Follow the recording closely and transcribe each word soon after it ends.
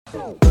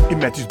In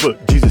Matthew's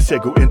book, Jesus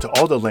said, go into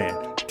all the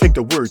land. Take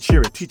the word,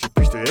 share it, teach it,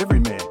 preach to every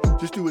man.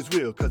 Just do his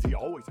will, because he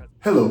always has.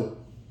 Hello,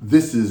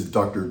 this is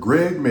Dr.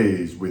 Greg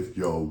Mays with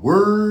your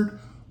Word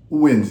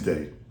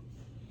Wednesday.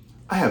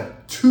 I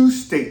have two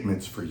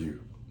statements for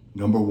you.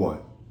 Number one,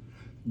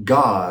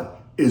 God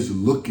is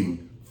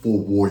looking for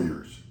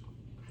warriors.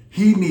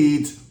 He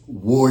needs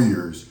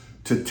warriors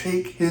to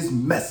take his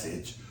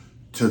message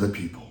to the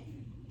people.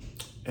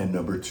 And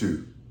number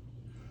two,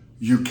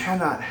 you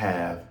cannot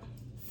have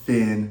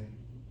thin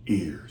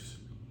ears.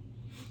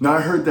 Now,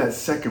 I heard that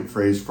second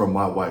phrase from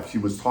my wife. She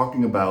was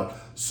talking about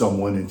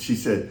someone and she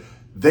said,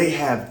 they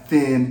have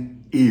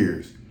thin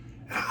ears.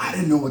 And I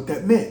didn't know what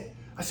that meant.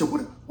 I said,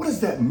 what does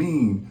that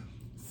mean,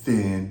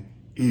 thin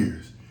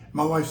ears?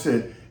 My wife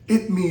said,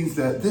 it means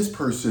that this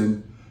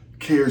person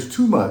cares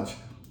too much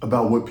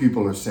about what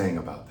people are saying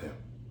about them.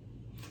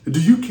 Do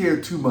you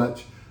care too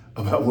much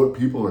about what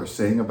people are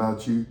saying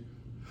about you?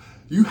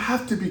 You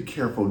have to be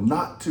careful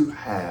not to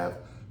have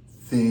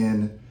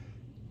thin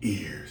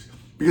ears.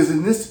 Because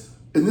in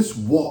this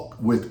walk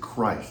with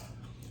Christ,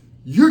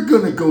 you're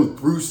going to go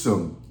through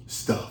some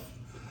stuff.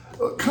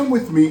 Come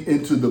with me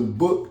into the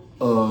book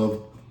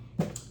of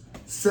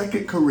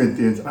 2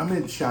 Corinthians. I'm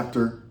in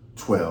chapter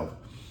 12.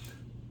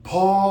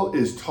 Paul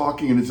is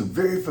talking, and it's a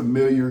very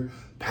familiar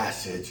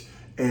passage.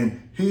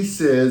 And he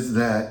says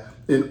that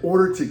in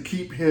order to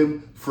keep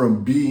him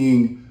from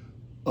being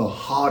a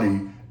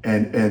haughty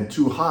and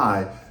too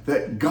high,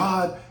 that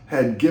God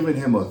had given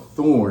him a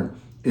thorn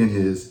in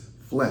his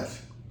flesh.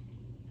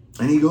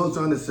 And he goes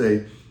on to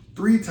say,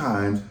 3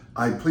 times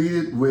I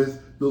pleaded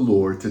with the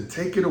Lord to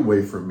take it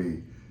away from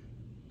me.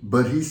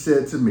 But he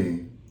said to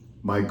me,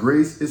 my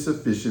grace is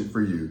sufficient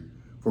for you,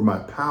 for my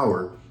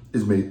power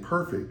is made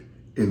perfect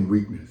in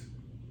weakness.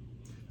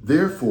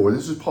 Therefore,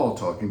 this is Paul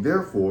talking,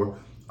 therefore,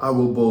 I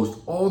will boast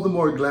all the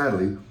more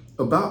gladly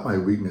about my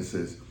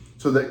weaknesses,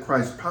 so that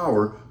Christ's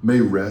power may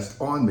rest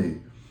on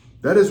me.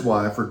 That is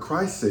why, for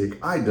Christ's sake,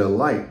 I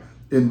delight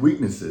in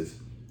weaknesses,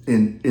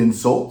 in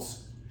insults,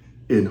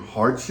 in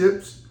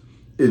hardships,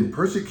 in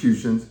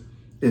persecutions,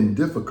 in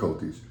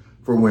difficulties.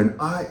 For when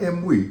I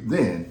am weak,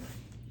 then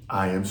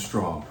I am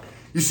strong.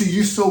 You see,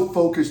 you're so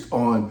focused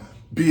on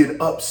being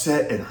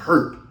upset and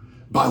hurt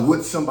by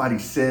what somebody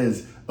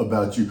says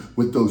about you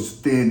with those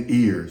thin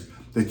ears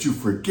that you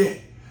forget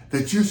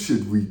that you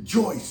should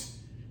rejoice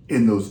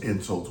in those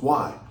insults.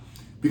 Why?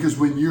 Because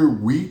when you're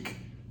weak,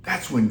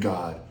 that's when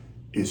God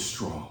is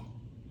strong.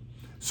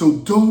 So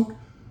don't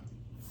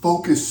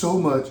focus so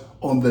much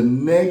on the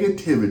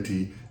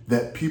negativity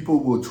that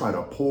people will try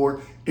to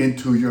pour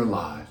into your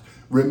lives.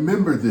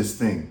 Remember this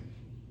thing.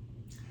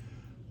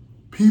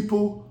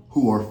 People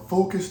who are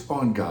focused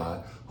on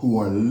God, who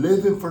are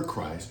living for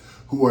Christ,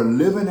 who are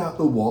living out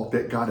the walk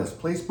that God has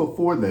placed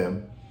before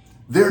them,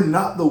 they're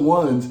not the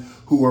ones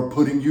who are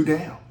putting you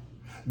down.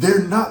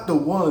 They're not the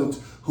ones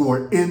who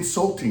are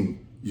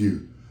insulting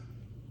you.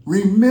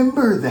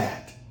 Remember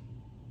that.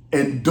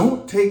 And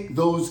don't take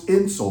those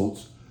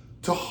insults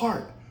to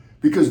heart,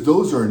 because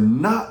those are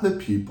not the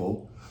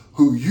people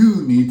who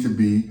you need to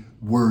be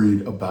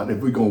worried about if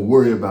we're going to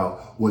worry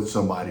about what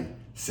somebody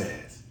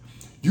says.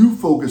 You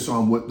focus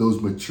on what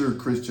those mature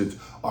Christians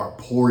are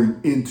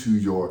pouring into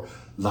your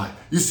life.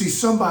 You see,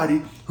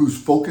 somebody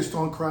who's focused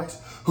on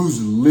Christ,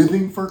 who's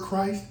living for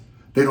Christ,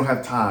 they don't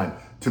have time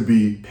to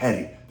be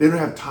petty. They don't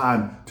have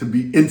time to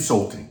be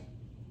insulting.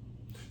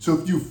 So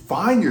if you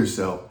find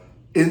yourself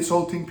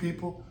insulting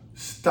people,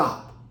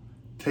 stop,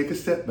 take a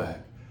step back,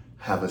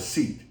 have a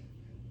seat,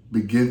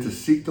 begin to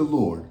seek the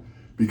Lord,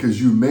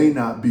 because you may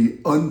not be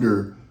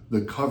under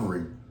the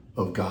covering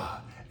of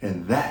God.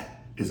 And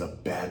that is a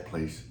bad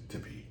place to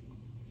be.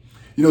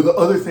 You know, the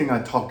other thing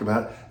I talked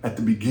about at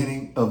the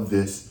beginning of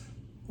this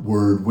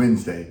Word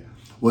Wednesday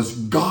was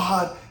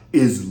God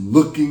is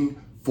looking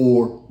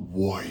for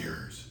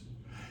warriors.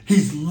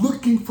 He's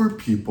looking for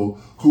people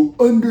who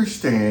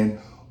understand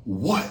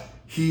what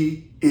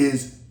he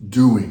is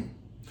doing.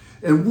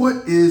 And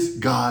what is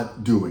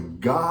God doing?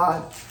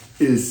 God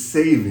is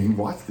saving,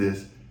 watch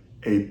this,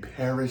 a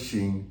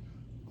perishing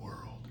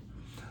world.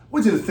 I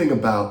want you to think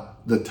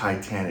about the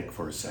Titanic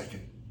for a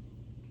second.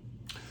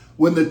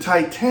 When the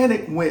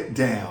Titanic went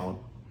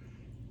down,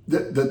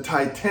 the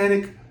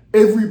Titanic,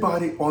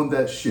 everybody on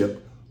that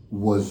ship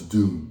was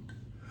doomed.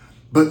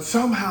 But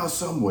somehow,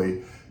 some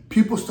way,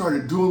 people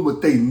started doing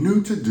what they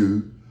knew to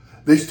do.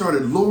 They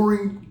started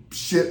lowering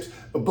ships,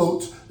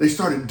 boats. They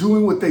started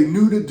doing what they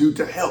knew to do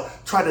to help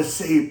try to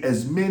save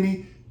as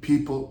many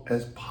people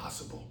as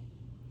possible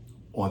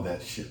on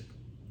that ship.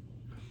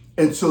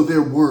 And so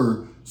there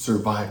were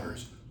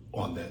survivors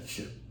on that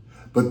ship,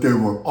 but there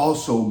were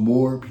also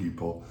more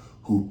people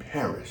who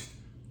perished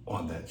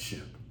on that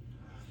ship.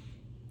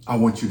 I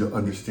want you to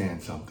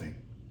understand something.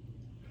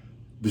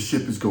 The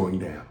ship is going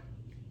down.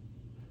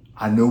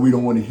 I know we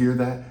don't want to hear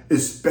that,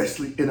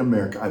 especially in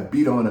America. I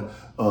beat on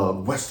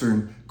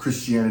Western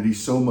Christianity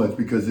so much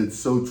because it's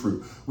so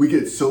true. We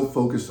get so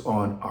focused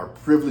on our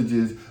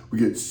privileges. We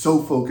get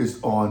so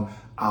focused on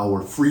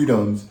our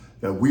freedoms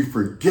that we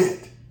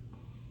forget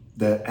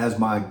that, as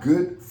my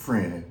good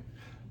friend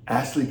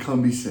Ashley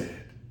Cumby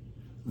said,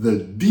 the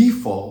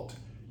default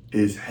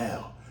is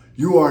hell.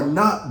 You are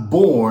not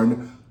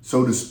born,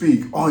 so to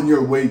speak, on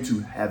your way to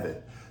heaven.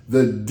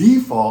 The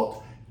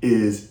default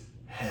is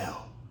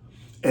hell.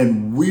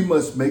 And we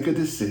must make a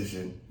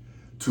decision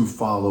to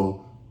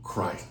follow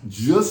Christ.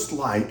 Just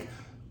like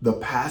the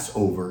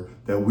Passover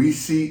that we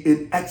see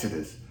in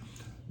Exodus,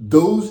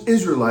 those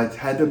Israelites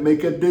had to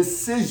make a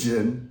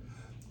decision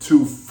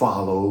to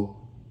follow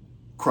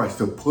Christ,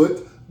 to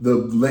put the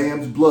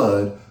lamb's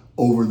blood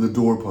over the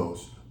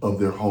doorposts of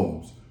their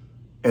homes.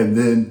 And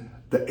then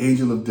the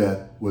angel of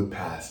death would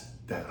pass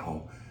that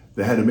home.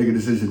 They had to make a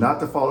decision not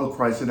to follow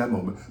Christ in that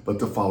moment, but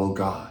to follow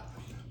God.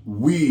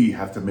 We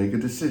have to make a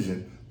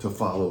decision to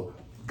follow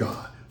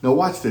God. Now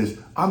watch this.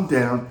 I'm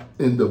down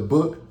in the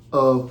book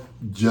of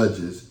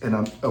Judges, and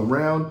I'm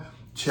around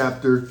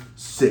chapter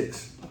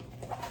 6.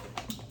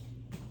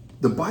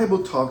 The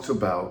Bible talks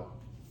about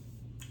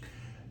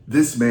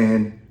this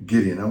man,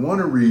 Gideon. I want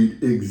to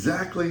read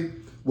exactly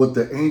what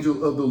the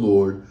angel of the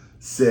Lord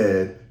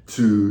said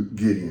to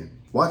Gideon.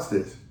 Watch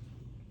this.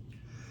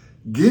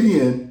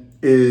 Gideon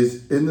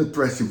is in the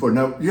threshing floor.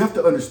 Now, you have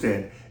to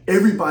understand,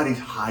 everybody's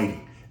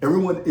hiding.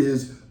 Everyone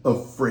is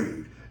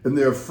afraid. And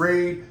they're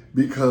afraid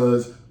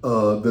because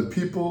the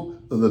people,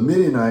 the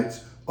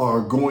Midianites,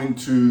 are going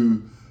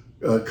to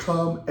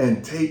come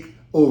and take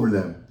over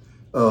them.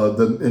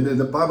 And then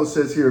the Bible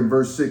says here in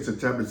verse 6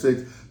 of chapter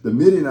 6, the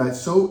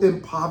Midianites so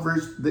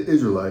impoverished the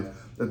Israelites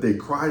that they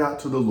cried out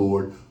to the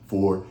Lord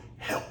for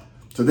help.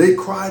 So they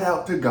cried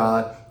out to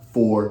God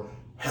for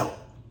help.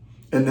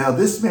 And now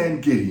this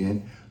man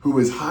Gideon, who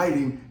is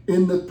hiding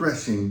in the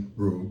threshing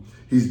room,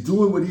 he's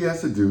doing what he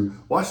has to do.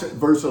 Watch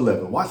verse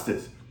 11. Watch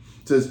this.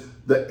 It says,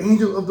 the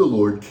angel of the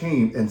Lord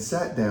came and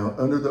sat down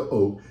under the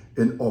oak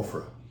in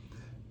Ophrah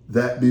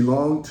that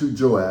belonged to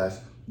Joash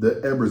the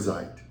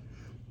Abiezrite,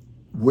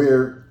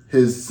 where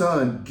his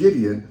son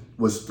Gideon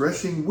was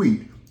threshing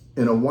wheat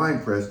in a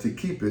winepress to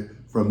keep it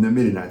from the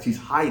Midianites. He's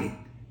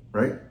hiding,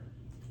 right?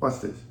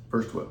 Watch this,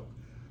 verse 12.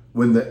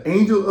 When the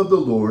angel of the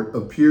Lord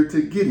appeared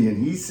to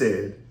Gideon, he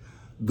said,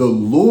 the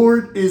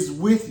Lord is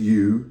with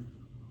you,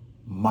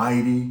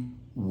 mighty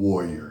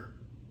warrior.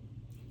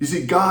 You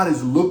see, God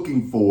is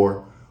looking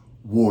for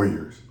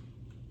warriors.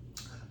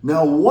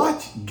 Now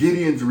watch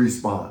Gideon's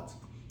response.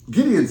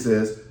 Gideon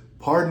says,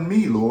 pardon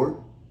me, Lord.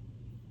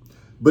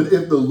 But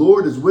if the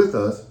Lord is with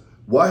us,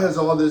 why has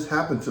all this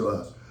happened to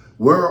us?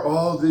 Where are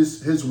all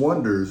his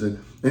wonders? And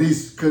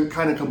he's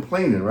kind of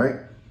complaining, right?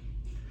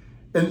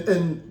 And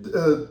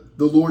the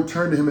Lord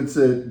turned to him and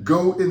said,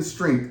 go in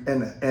strength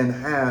and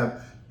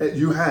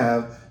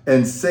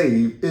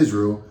save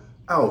Israel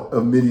out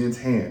of Midian's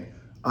hand.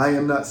 I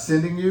am not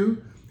sending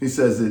you. He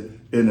says it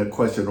in a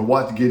question. Or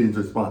watch Gideon's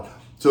response.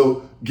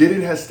 So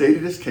Gideon has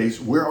stated his case.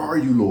 Where are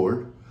you,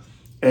 Lord?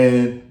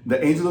 And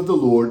the angel of the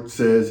Lord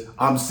says,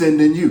 I'm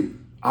sending you.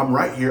 I'm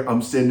right here.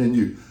 I'm sending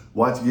you.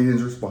 Watch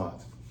Gideon's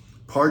response.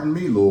 Pardon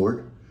me,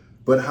 Lord,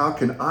 but how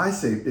can I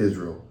save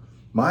Israel?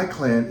 My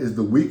clan is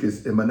the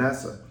weakest in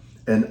Manasseh,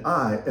 and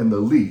I am the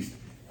least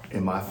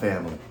in my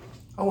family.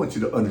 I want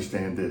you to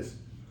understand this.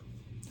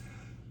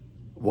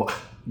 Well,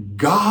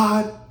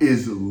 God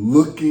is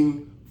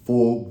looking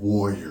for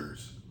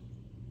warriors.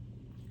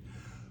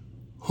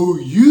 Who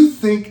you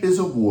think is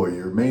a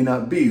warrior may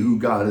not be who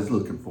God is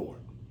looking for.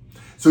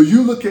 So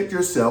you look at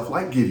yourself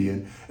like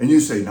Gideon and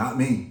you say, not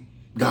me.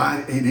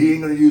 God, he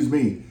ain't going to use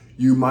me.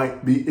 You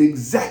might be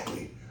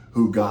exactly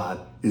who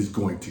God is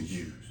going to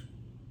use.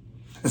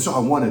 And so I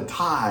want to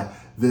tie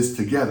this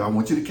together. I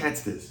want you to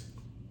catch this.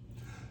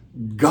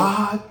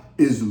 God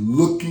is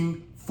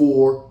looking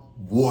for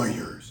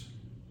warriors.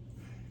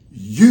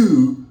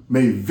 You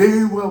may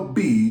very well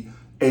be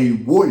a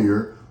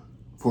warrior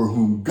for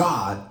whom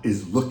God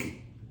is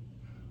looking.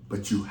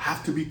 But you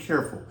have to be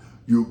careful.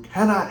 You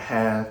cannot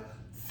have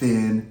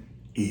thin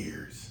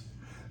ears,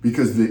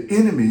 because the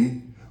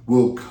enemy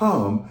will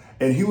come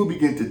and he will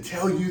begin to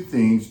tell you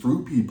things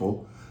through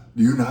people.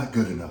 You're not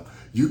good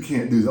enough. You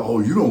can't do that. Oh,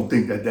 you don't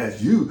think that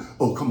that's you.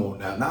 Oh, come on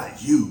now,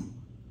 not you.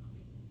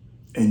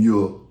 And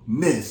you'll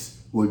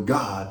miss what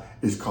God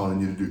is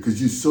calling you to do because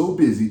you're so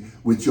busy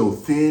with your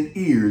thin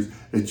ears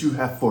that you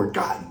have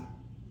forgotten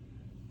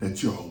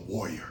that you're a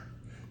warrior.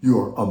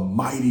 You're a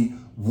mighty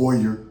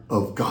warrior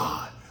of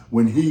God.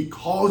 When he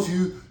calls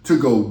you to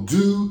go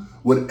do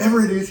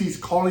whatever it is he's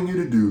calling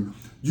you to do,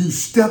 you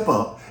step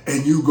up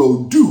and you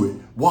go do it.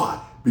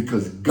 Why?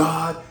 Because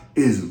God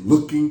is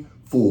looking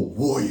for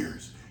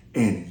warriors.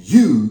 And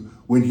you,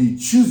 when he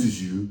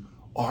chooses you,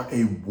 are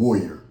a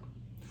warrior.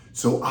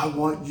 So I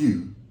want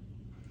you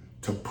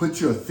to put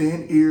your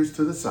thin ears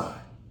to the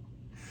side,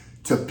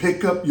 to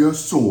pick up your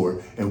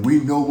sword. And we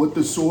know what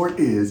the sword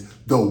is,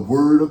 the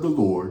word of the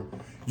Lord.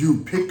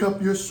 You pick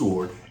up your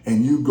sword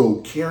and you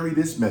go carry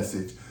this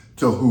message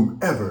to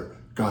whomever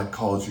God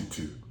calls you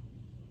to.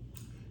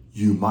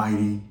 You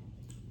mighty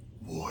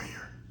warrior.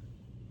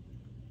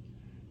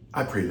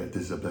 I pray that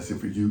this is a blessing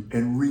for you.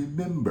 And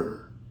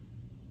remember,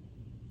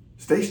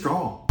 Stay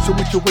strong. So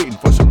what you waiting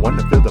for? Someone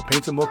to feel the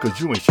pain some more? Cause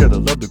you ain't share the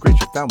love, the grace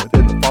you found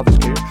within the Father's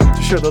care.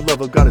 To share the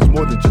love of God is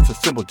more than just a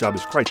simple job.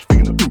 It's Christ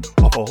speaking the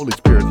off a Holy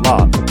Spirit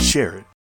law. Share it.